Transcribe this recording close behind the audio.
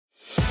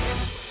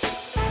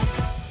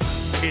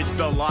It's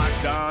the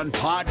Locked On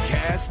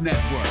Podcast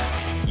Network,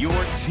 your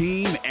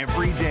team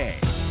every day.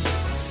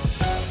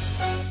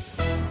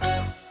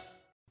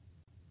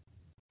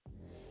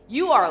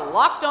 You are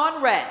Locked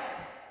On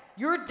Reds,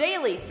 your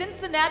daily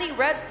Cincinnati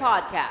Reds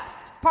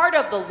podcast. Part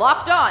of the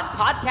Locked On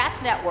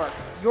Podcast Network,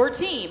 your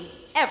team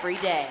every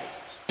day.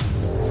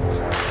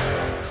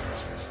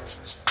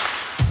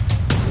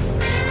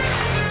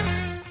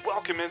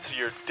 Welcome into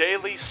your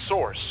daily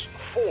source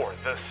for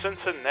the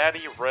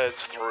Cincinnati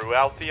Reds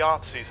throughout the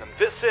offseason.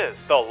 This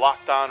is the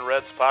Locked On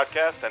Reds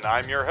podcast, and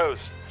I'm your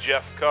host,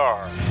 Jeff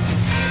Carr.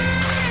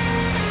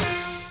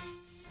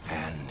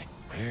 And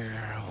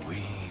here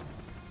we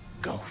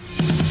go.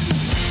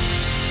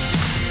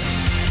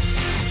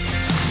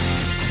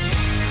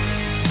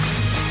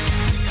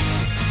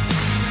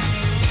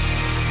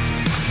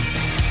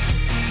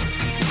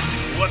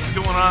 What's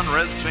going on,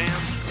 Reds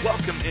fans?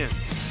 Welcome in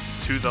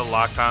to the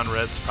Locked On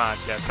Reds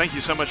podcast. Thank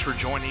you so much for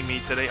joining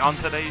me today. On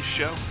today's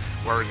show,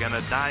 we're going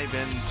to dive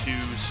into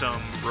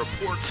some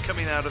reports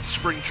coming out of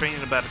spring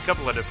training about a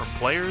couple of different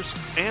players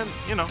and,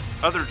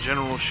 other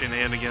general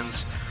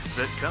shenanigans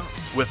that come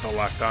with the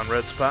Locked On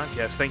Reds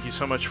podcast. Thank you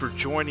so much for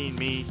joining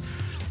me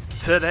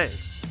today.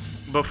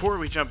 Before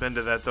we jump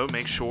into that, though,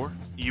 make sure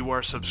you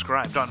are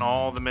subscribed on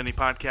all the many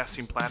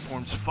podcasting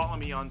platforms. Follow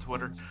me on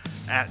Twitter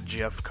at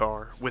Jeff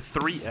Carr with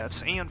 3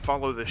 Fs, and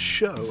follow the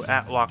show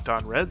at Locked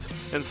On Reds,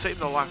 and save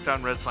the Locked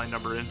On Reds line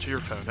number into your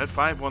phone at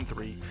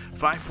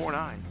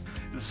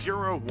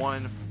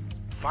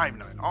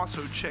 513-549-0159.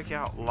 Also, check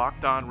out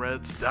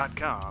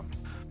LockedOnReds.com,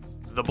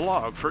 the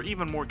blog, for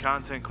even more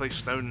content. Clay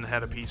Snowden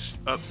had a piece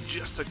up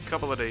just a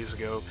couple of days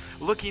ago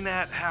looking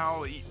at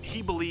how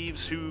he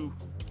believes who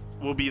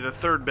will be the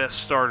third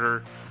best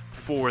starter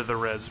for the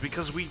Reds,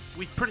 because we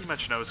pretty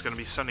much know it's going to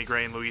be Sonny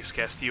Gray and Luis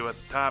Castillo at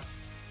the top.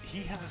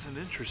 He has an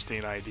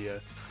interesting idea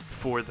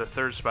for the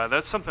third spot.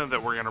 That's something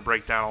that we're going to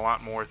break down a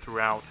lot more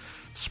throughout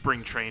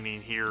spring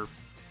training here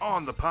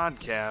on the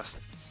podcast,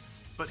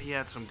 but he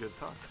had some good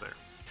thoughts there.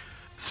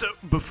 So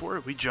before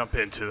we jump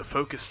into the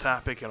focus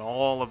topic and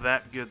all of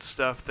that good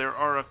stuff, there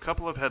are a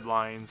couple of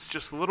headlines,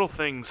 just little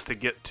things to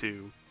get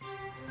to.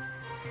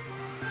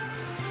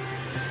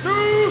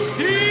 News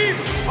team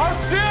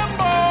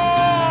assemble!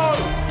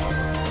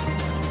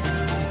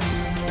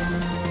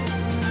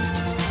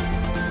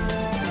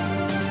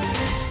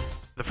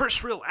 The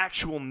first real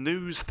actual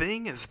news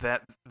thing is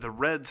that the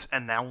Reds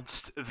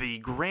announced the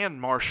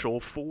Grand Marshal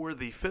for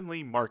the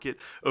Findlay Market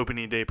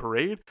Opening Day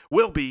Parade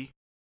will be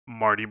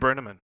Marty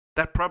Brennaman.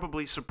 That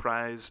probably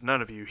surprised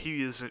none of you.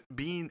 He is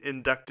being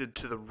inducted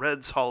to the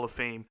Reds Hall of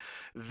Fame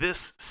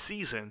this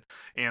season,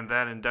 and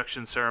that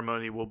induction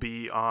ceremony will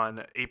be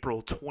on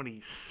April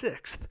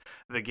 26th,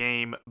 the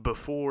game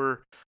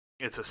before.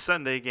 It's a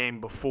Sunday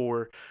game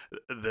before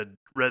the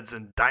Reds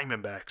and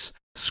Diamondbacks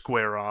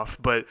square off,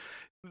 but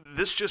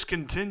this just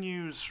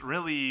continues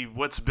really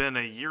what's been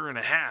a year and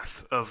a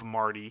half of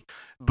Marty,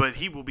 but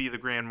he will be the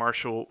Grand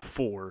Marshal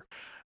for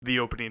the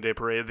Opening Day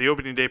Parade. The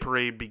Opening Day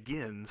Parade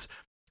begins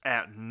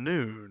at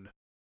noon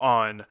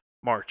on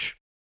March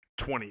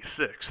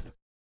 26th.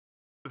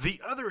 The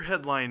other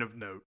headline of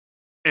note,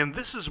 and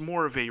this is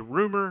more of a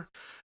rumor,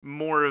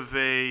 more of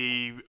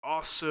a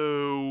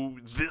also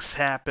this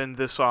happened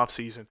this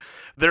offseason.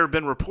 There have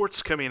been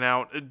reports coming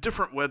out,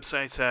 different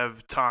websites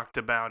have talked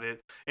about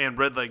it, and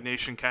Red Leg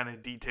Nation kind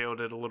of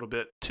detailed it a little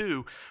bit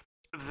too,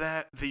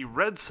 that the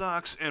Red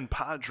Sox and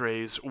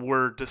Padres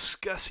were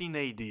discussing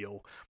a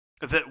deal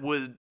that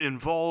would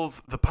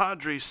involve the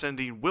Padres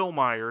sending Will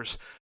Myers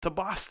to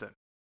Boston.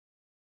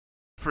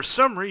 For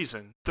some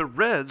reason, the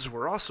Reds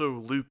were also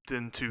looped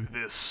into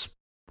this,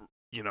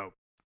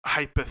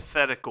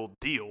 hypothetical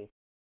deal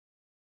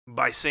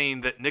by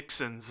saying that Nick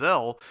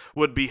Senzel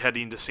would be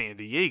heading to San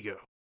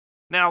Diego.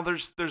 Now,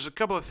 there's a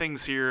couple of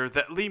things here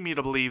that lead me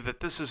to believe that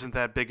this isn't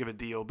that big of a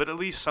deal, but at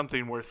least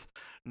something worth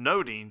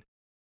noting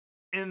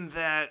in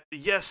that,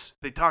 yes,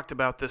 they talked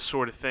about this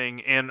sort of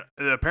thing, and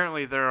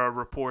apparently there are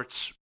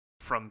reports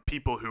from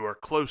people who are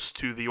close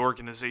to the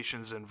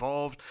organizations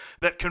involved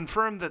that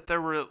confirm that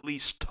there were at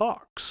least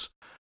talks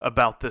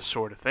about this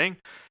sort of thing.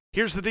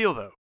 Here's the deal,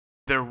 though.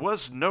 There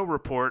was no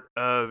report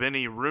of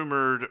any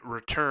rumored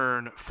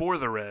return for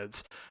the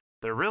Reds.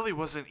 There really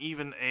wasn't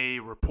even a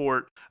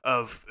report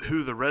of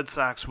who the Red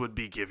Sox would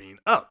be giving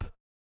up.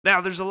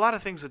 Now, there's a lot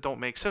of things that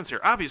don't make sense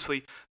here.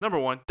 Obviously, number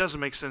one, it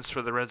doesn't make sense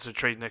for the Reds to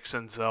trade Nick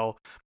Senzel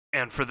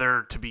and for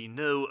there to be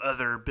no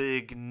other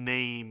big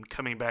name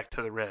coming back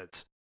to the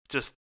Reds.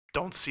 Just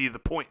don't see the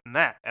point in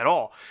that at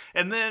all.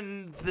 And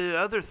then the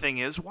other thing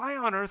is, why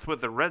on earth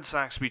would the Red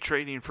Sox be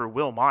trading for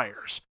Will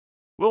Myers?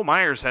 Will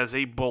Myers has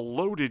a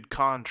bloated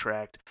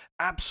contract,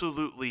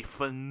 absolutely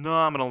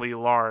phenomenally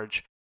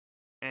large,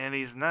 and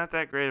he's not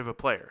that great of a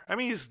player. I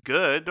mean, he's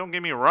good, don't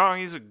get me wrong,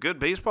 he's a good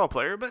baseball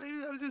player, but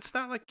it's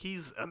not like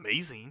he's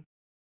amazing.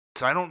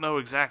 So I don't know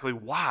exactly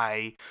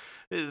why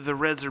the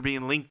Reds are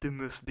being linked in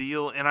this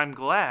deal, and I'm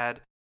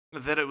glad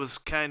that it was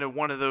kind of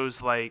one of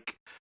those,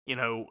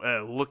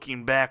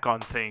 looking back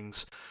on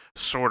things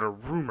sort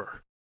of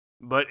rumor.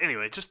 But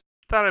anyway, just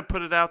thought I'd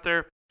put it out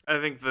there. I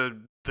think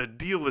the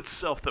deal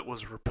itself that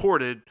was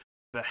reported,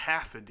 the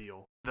half a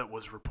deal that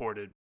was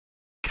reported,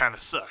 kind of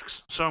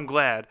sucks. So I'm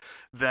glad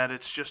that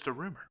it's just a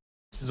rumor.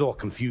 This is all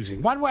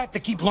confusing. Why do I have to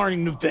keep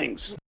learning new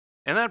things?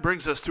 And that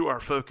brings us to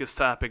our focus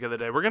topic of the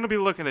day. We're going to be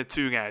looking at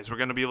two guys. We're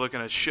going to be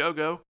looking at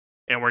Shogo,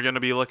 and we're going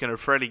to be looking at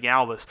Freddy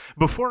Galvis.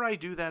 Before I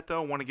do that,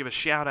 though, I want to give a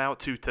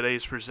shout-out to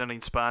today's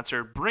presenting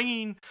sponsor,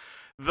 bringing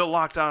the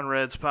Locked On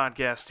Reds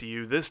podcast to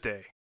you this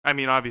day. I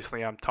mean,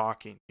 obviously, I'm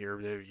talking here.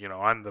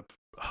 I'm the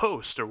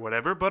host or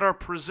whatever, but our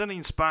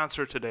presenting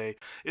sponsor today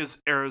is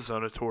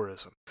Arizona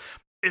Tourism.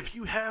 If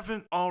you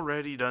haven't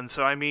already done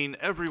so, I mean,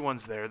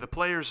 everyone's there. The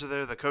players are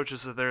there. The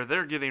coaches are there.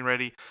 They're getting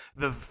ready.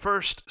 The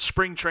first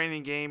spring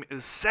training game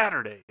is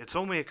Saturday. It's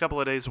only a couple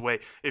of days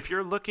away. If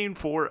you're looking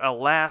for a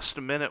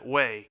last-minute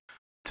way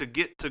to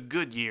get to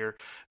Goodyear,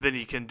 then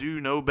you can do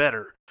no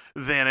better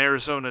than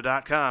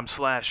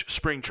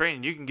Arizona.com/spring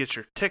training. You can get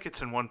your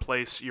tickets in one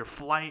place, your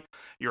flight,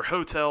 your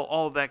hotel,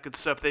 all of that good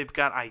stuff. They've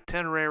got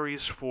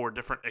itineraries for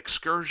different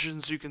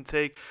excursions you can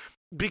take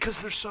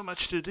because there's so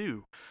much to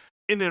do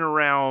in and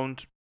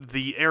around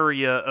the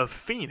area of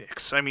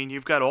Phoenix. I mean,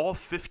 you've got all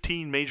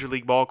 15 Major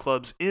League Ball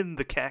clubs in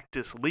the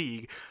Cactus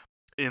League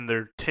in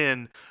their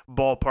 10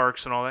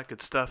 ballparks and all that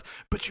good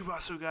stuff. But you've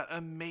also got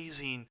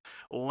amazing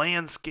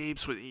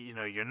landscapes with,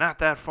 you're not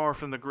that far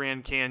from the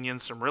Grand Canyon,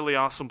 some really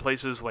awesome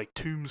places like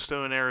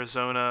Tombstone,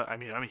 Arizona. I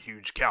mean, I'm a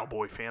huge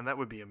Cowboy fan. That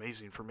would be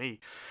amazing for me.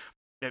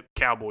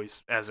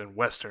 Cowboys as in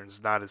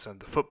Westerns, not as in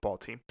the football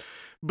team.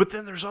 But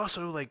then there's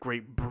also like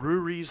great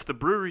breweries. The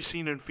brewery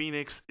scene in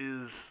Phoenix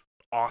is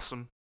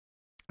awesome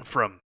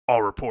from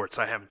all reports.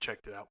 I haven't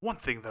checked it out. One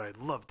thing that I'd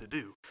love to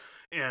do,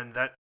 and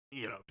that,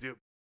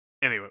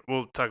 anyway,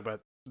 we'll talk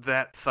about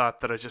that thought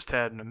that I just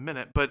had in a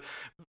minute, but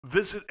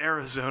visit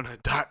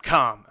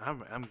Arizona.com.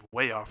 I'm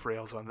way off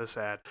rails on this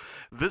ad.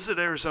 Visit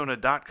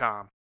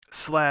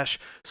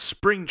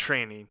Arizona.com/spring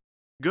training.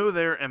 Go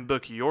there and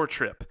book your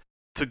trip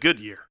to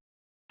Goodyear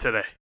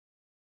today.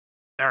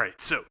 All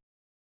right, so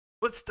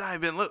let's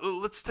dive in.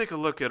 Let's take a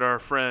look at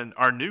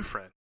our new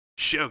friend,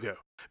 Shogo,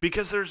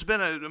 because there's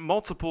been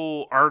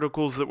multiple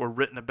articles that were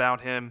written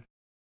about him.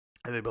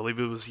 I believe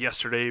it was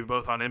yesterday,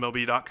 both on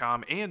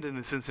MLB.com and in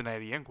the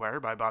Cincinnati Enquirer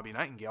by Bobby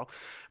Nightingale.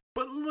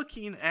 But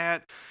looking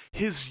at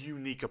his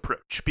unique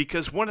approach,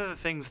 because one of the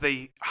things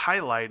they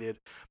highlighted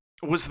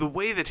was the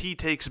way that he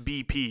takes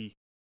BP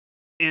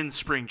in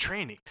spring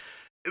training.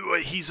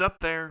 He's up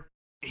there.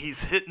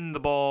 He's hitting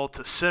the ball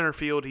to center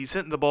field. He's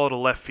hitting the ball to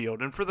left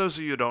field. And for those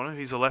of you who don't know,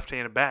 he's a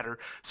left-handed batter,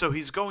 so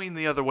he's going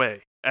the other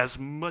way as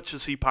much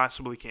as he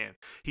possibly can.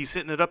 He's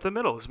hitting it up the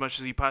middle as much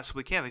as he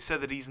possibly can. They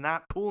said that he's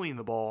not pulling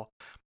the ball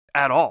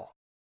at all.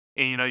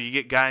 And, you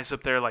get guys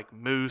up there like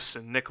Moose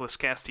and Nicholas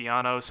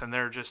Castellanos, and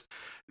they're just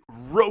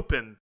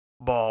roping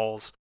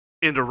balls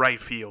into right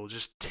field,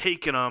 just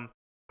taking them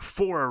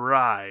for a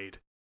ride.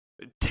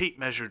 Tape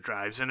measure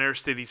drives, and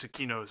Aristides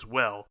Aquino as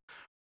well.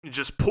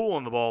 Just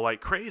pulling the ball like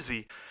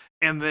crazy.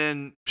 And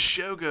then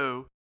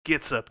Shogo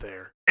gets up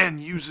there and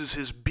uses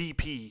his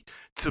BP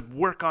to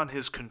work on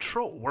his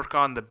control, work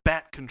on the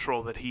bat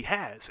control that he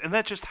has. And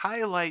that just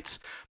highlights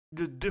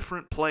the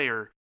different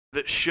player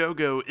that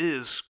Shogo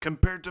is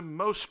compared to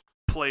most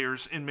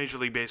players in Major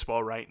League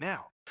Baseball right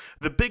now.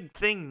 The big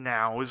thing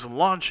now is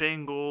launch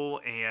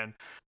angle and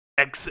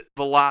exit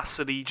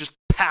velocity, just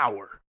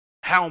power.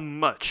 How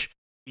much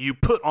you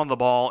put on the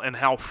ball and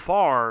how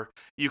far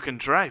you can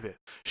drive it.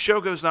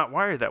 Shogo's not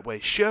wired that way.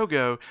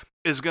 Shogo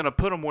is going to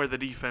put him where the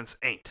defense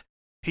ain't.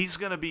 He's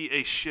going to be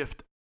a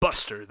shift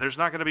buster. There's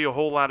not going to be a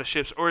whole lot of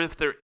shifts, or if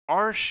there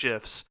are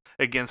shifts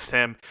against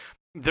him,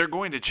 they're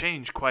going to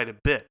change quite a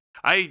bit.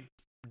 I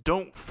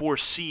don't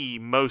foresee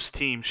most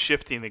teams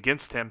shifting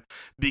against him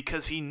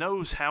because he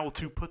knows how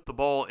to put the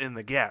ball in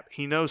the gap.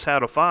 He knows how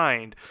to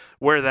find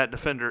where that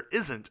defender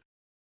isn't,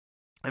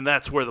 and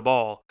that's where the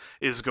ball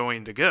is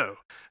going to go.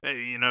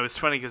 It's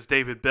funny because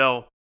David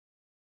Bell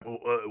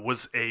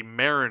was a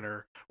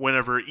Mariner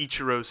whenever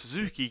Ichiro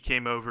Suzuki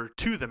came over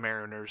to the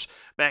Mariners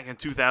back in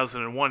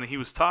 2001, and he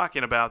was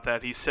talking about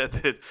that. He said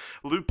that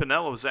Lou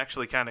Piniella was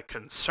actually kind of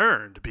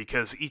concerned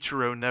because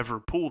Ichiro never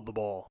pulled the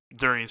ball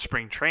during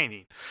spring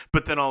training.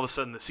 But then all of a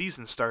sudden the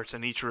season starts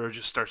and Ichiro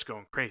just starts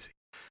going crazy.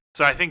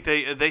 So I think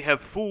they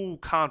have full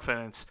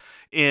confidence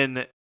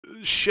in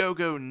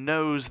Shogo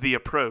knows the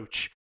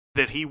approach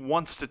that he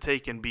wants to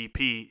take in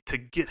BP to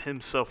get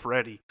himself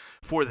ready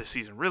for the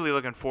season. Really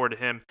looking forward to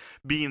him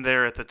being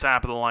there at the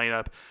top of the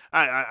lineup.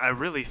 I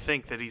really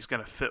think that he's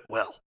going to fit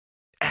well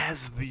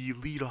as the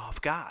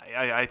leadoff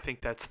guy. I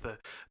think that's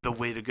the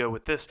way to go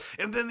with this.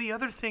 And then the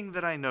other thing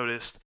that I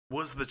noticed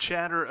was the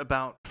chatter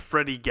about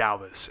Freddy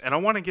Galvis. And I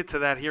want to get to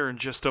that here in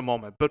just a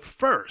moment. But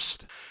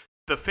first,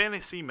 the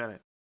Fantasy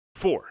Minute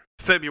for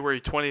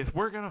February 20th,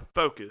 we're going to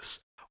focus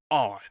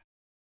on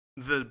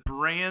the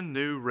brand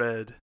new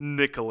Red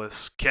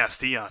Nicholas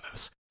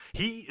Castellanos.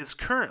 He is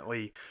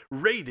currently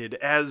rated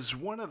as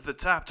one of the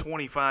top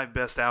 25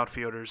 best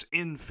outfielders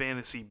in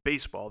fantasy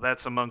baseball.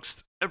 That's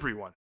amongst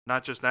everyone,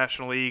 not just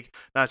National League,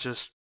 not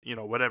just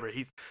whatever.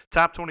 He's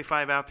top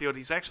 25 outfield.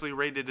 He's actually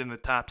rated in the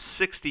top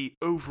 60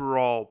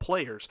 overall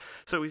players.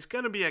 So he's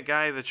going to be a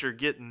guy that you're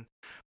getting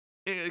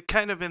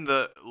kind of in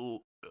the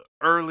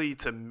early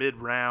to mid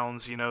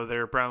rounds.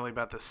 They're probably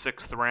about the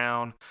 6th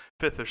round,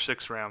 5th or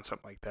 6th round,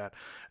 something like that.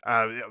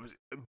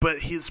 But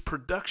his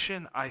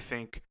production, I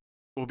think,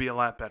 will be a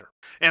lot better.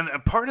 And a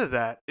part of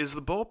that is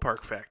the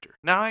ballpark factor.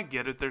 Now, I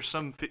get it. There's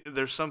some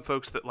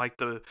folks that like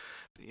to,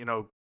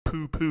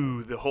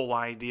 poo-poo the whole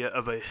idea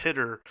of a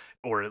hitter,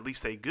 or at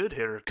least a good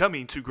hitter,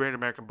 coming to Great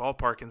American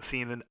Ballpark and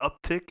seeing an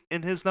uptick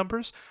in his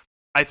numbers.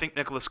 I think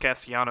Nicholas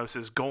Castellanos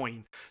is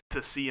going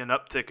to see an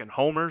uptick in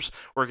homers.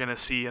 We're going to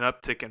see an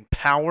uptick in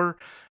power,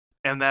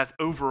 and that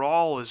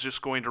overall is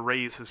just going to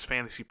raise his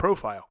fantasy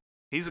profile.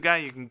 He's a guy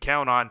you can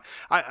count on.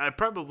 I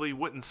probably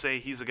wouldn't say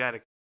he's a guy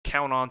to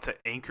count on to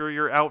anchor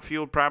your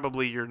outfield,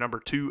 probably your number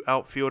 2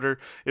 outfielder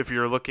if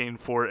you're looking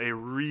for a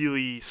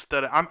really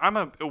stud.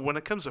 When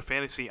it comes to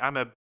fantasy, I'm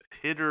a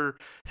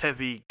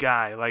hitter-heavy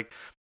guy. Like,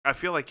 I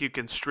feel like you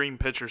can stream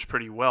pitchers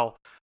pretty well.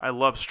 I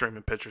love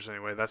streaming pitchers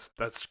anyway. That's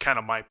kind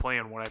of my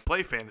plan when I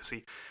play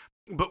fantasy.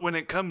 But when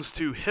it comes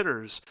to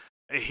hitters,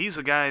 he's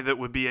a guy that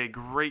would be a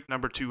great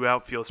number 2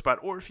 outfield spot.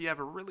 Or if you have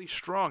a really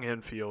strong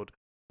infield,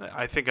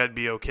 I think I'd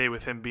be okay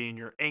with him being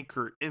your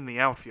anchor in the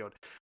outfield.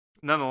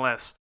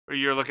 Nonetheless,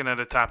 you're looking at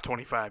a top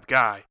 25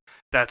 guy.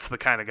 That's the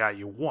kind of guy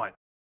you want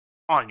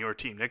on your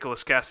team.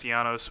 Nicholas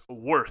Castellanos,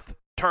 worth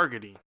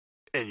targeting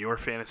in your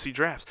fantasy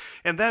drafts.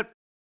 And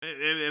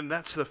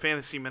that's the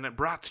Fantasy Minute,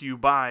 brought to you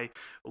by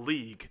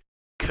League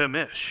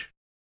Commish.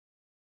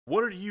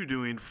 What are you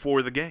doing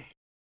for the game?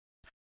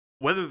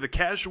 Whether the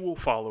casual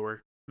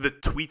follower, the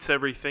tweets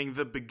everything,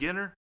 the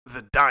beginner,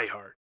 the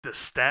diehard, the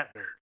stat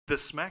nerd, the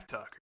smack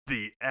talker,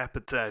 the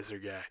appetizer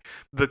guy,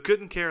 the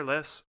couldn't care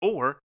less,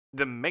 or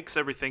the makes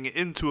everything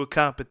into a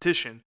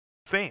competition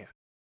fan,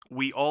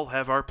 we all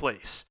have our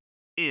place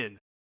in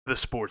the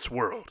sports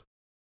world.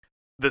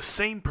 The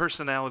same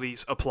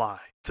personalities apply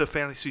to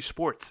fantasy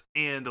sports,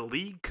 and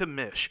League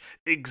Commish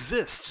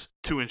exists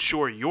to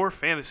ensure your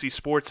fantasy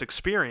sports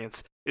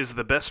experience is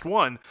the best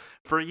one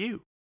for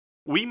you.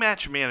 We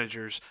match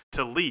managers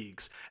to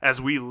leagues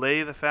as we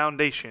lay the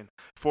foundation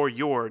for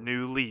your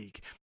new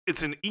league.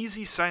 It's an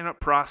easy sign-up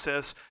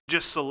process.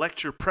 Just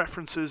select your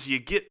preferences, you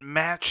get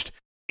matched,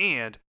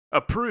 and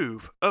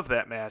approve of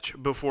that match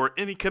before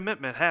any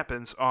commitment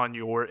happens on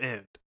your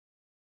end.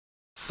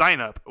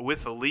 Sign up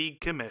with the League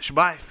Commish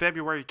by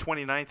February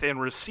 29th and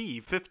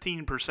receive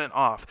 15%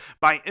 off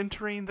by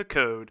entering the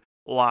code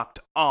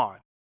LOCKEDON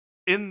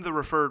in the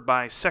referred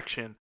by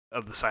section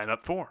of the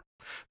sign-up form.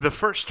 The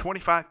first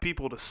 25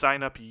 people to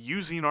sign up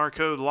using our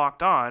code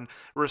LOCKEDON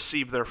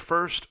receive their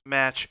first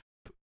match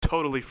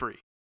totally free.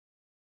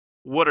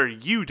 What are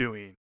you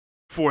doing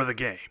for the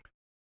game?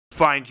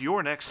 Find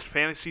your next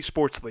fantasy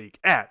sports league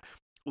at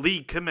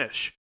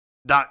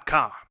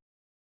leaguecommish.com.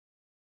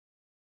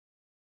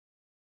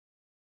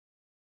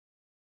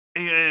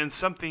 And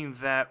something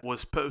that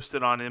was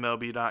posted on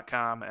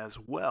MLB.com as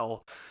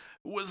well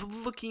was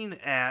looking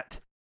at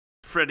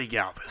Freddy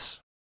Galvis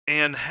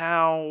and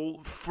how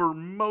for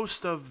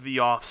most of the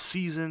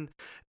offseason,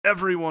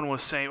 everyone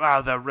was saying,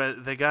 wow,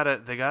 they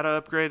gotta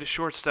upgrade a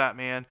shortstop,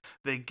 man.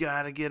 They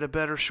gotta get a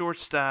better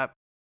shortstop.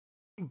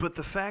 But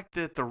the fact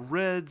that the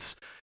Reds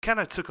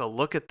kind of took a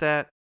look at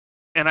that,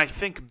 and I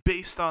think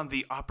based on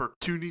the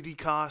opportunity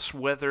cost,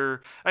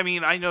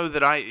 I know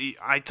that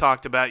I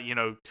talked about,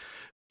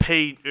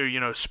 pay,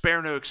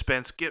 spare no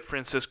expense, get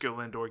Francisco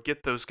Lindor,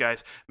 get those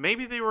guys.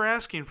 Maybe they were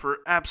asking for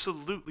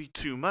absolutely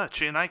too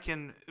much, and I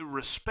can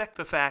respect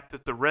the fact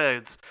that the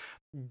Reds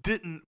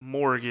didn't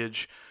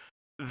mortgage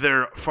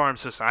their farm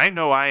system. I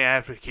know I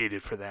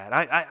advocated for that.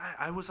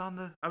 I was on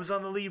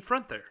the lead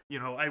front there.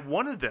 I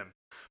wanted them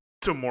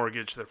to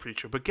mortgage their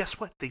future, but guess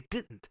what? They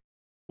didn't.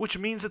 Which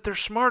means that they're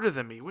smarter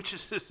than me, which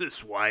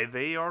is why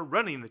they are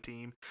running the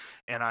team,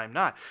 and I'm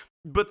not.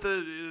 But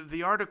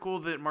the article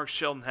that Mark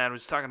Sheldon had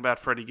was talking about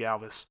Freddy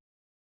Galvis.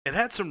 It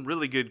had some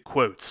really good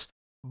quotes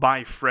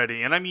by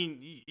Freddy. And I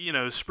mean,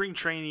 spring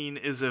training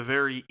is a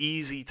very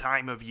easy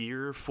time of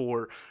year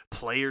for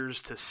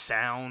players to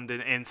sound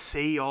and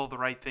say all the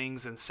right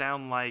things and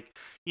sound like,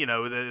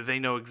 they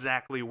know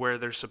exactly where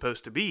they're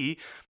supposed to be.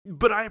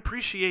 But I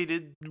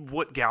appreciated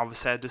what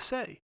Galvis had to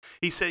say.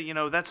 He said,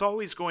 that's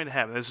always going to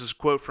happen. This is a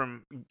quote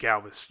from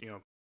Galvis,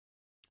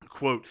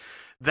 quote,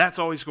 that's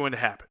always going to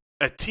happen.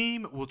 A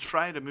team will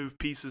try to move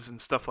pieces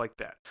and stuff like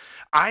that.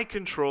 I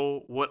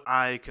control what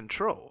I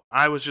control.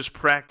 I was just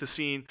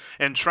practicing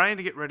and trying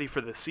to get ready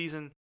for the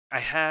season. I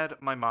had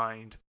my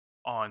mind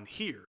on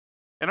here.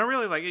 And I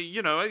really like it.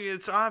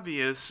 It's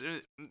obvious.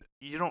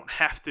 You don't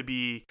have to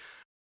be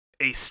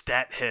a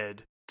stat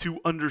head to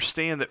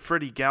understand that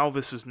Freddy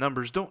Galvis'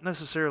 numbers don't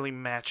necessarily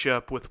match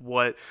up with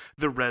what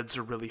the Reds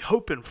are really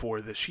hoping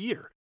for this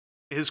year.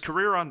 His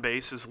career on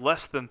base is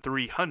less than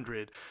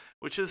 300,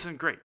 which isn't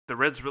great. The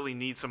Reds really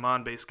need some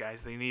on-base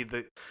guys. They need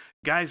the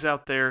guys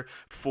out there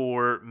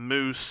for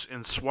Moose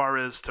and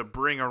Suarez to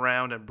bring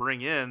around and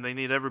bring in. They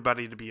need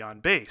everybody to be on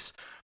base.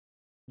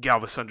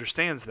 Galvis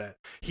understands that.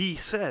 He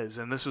says,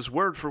 and this is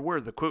word for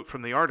word the quote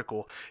from the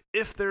article,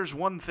 "If there's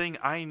one thing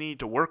I need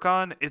to work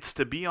on, it's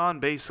to be on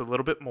base a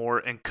little bit more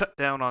and cut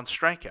down on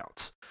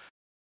strikeouts."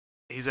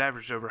 He's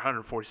averaged over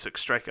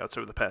 146 strikeouts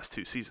over the past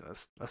 2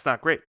 seasons. That's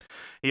not great.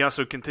 He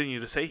also continued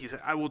to say, he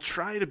said, "I will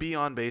try to be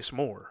on base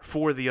more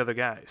for the other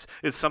guys.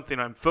 It's something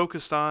I'm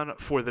focused on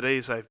for the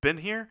days I've been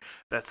here.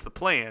 That's the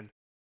plan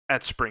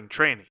at spring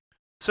training."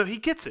 So he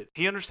gets it.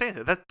 He understands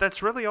it.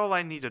 That's really all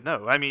I need to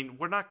know. I mean,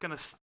 we're not going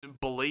to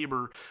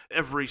belabor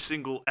every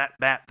single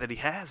at-bat that he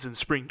has in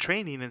spring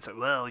training and say,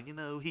 well,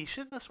 he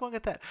shouldn't have swung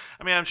at that.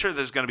 I mean, I'm sure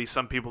there's going to be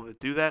some people that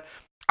do that.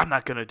 I'm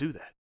not going to do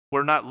that.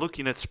 We're not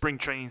looking at spring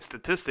training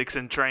statistics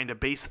and trying to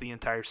base the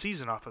entire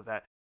season off of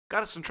that.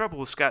 Got us in trouble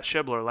with Scott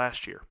Schebler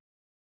last year.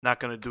 Not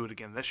going to do it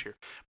again this year.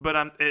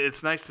 But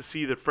it's nice to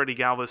see that Freddy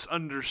Galvis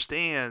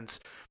understands,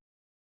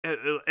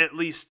 at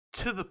least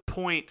to the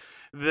point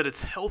that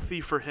it's healthy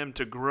for him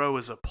to grow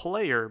as a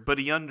player, but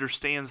he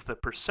understands the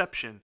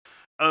perception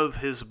of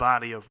his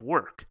body of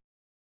work.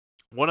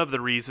 One of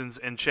the reasons,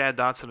 and Chad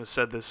Dotson has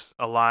said this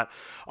a lot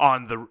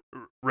on the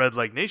Red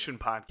Leg Nation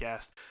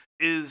podcast,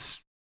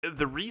 is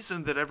the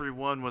reason that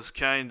everyone was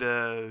kind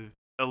of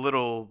a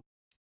little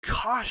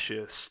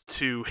cautious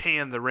to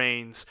hand the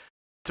reins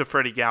to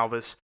Freddy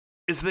Galvis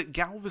is that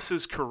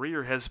Galvis's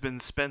career has been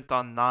spent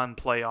on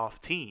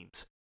non-playoff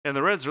teams. And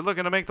the Reds are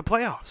looking to make the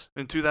playoffs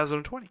in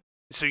 2020.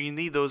 So you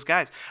need those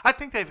guys. I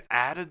think they've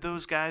added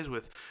those guys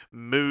with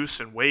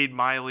Moose and Wade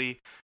Miley.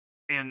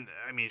 And,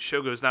 I mean,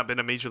 Shogo's not been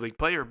a major league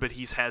player, but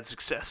he's had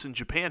success in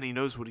Japan. He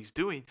knows what he's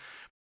doing.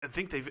 I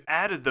think they've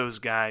added those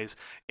guys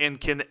and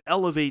can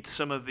elevate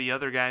some of the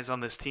other guys on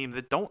this team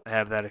that don't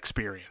have that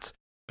experience.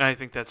 And I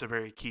think that's a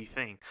very key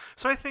thing.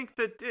 So I think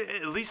that,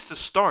 at least to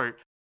start,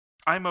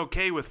 I'm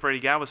okay with Freddy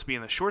Galvis being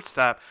the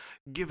shortstop,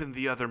 given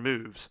the other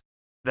moves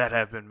that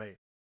have been made.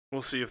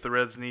 We'll see if the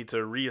Reds need to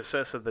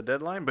reassess at the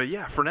deadline, but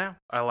yeah, for now,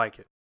 I like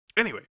it.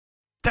 Anyway,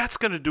 that's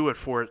going to do it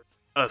for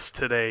us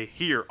today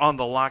here on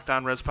the Locked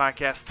On Reds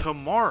podcast.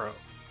 Tomorrow,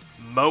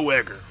 Mo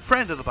Egger,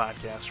 friend of the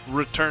podcast,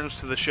 returns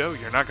to the show.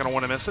 You're not going to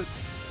want to miss it.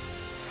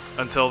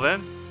 Until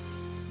then,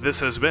 this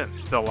has been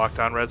the Locked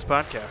On Reds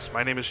podcast.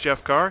 My name is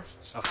Jeff Carr.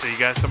 I'll see you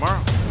guys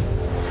tomorrow.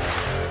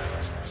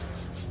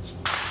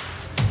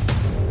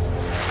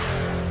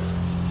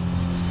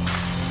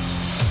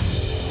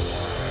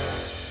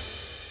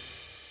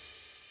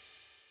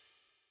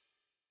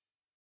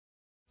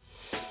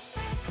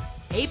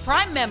 Hey,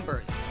 Prime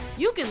members,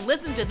 you can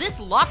listen to this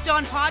Locked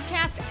On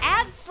podcast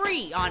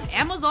ad-free on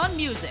Amazon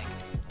Music.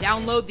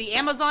 Download the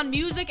Amazon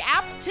Music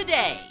app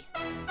today.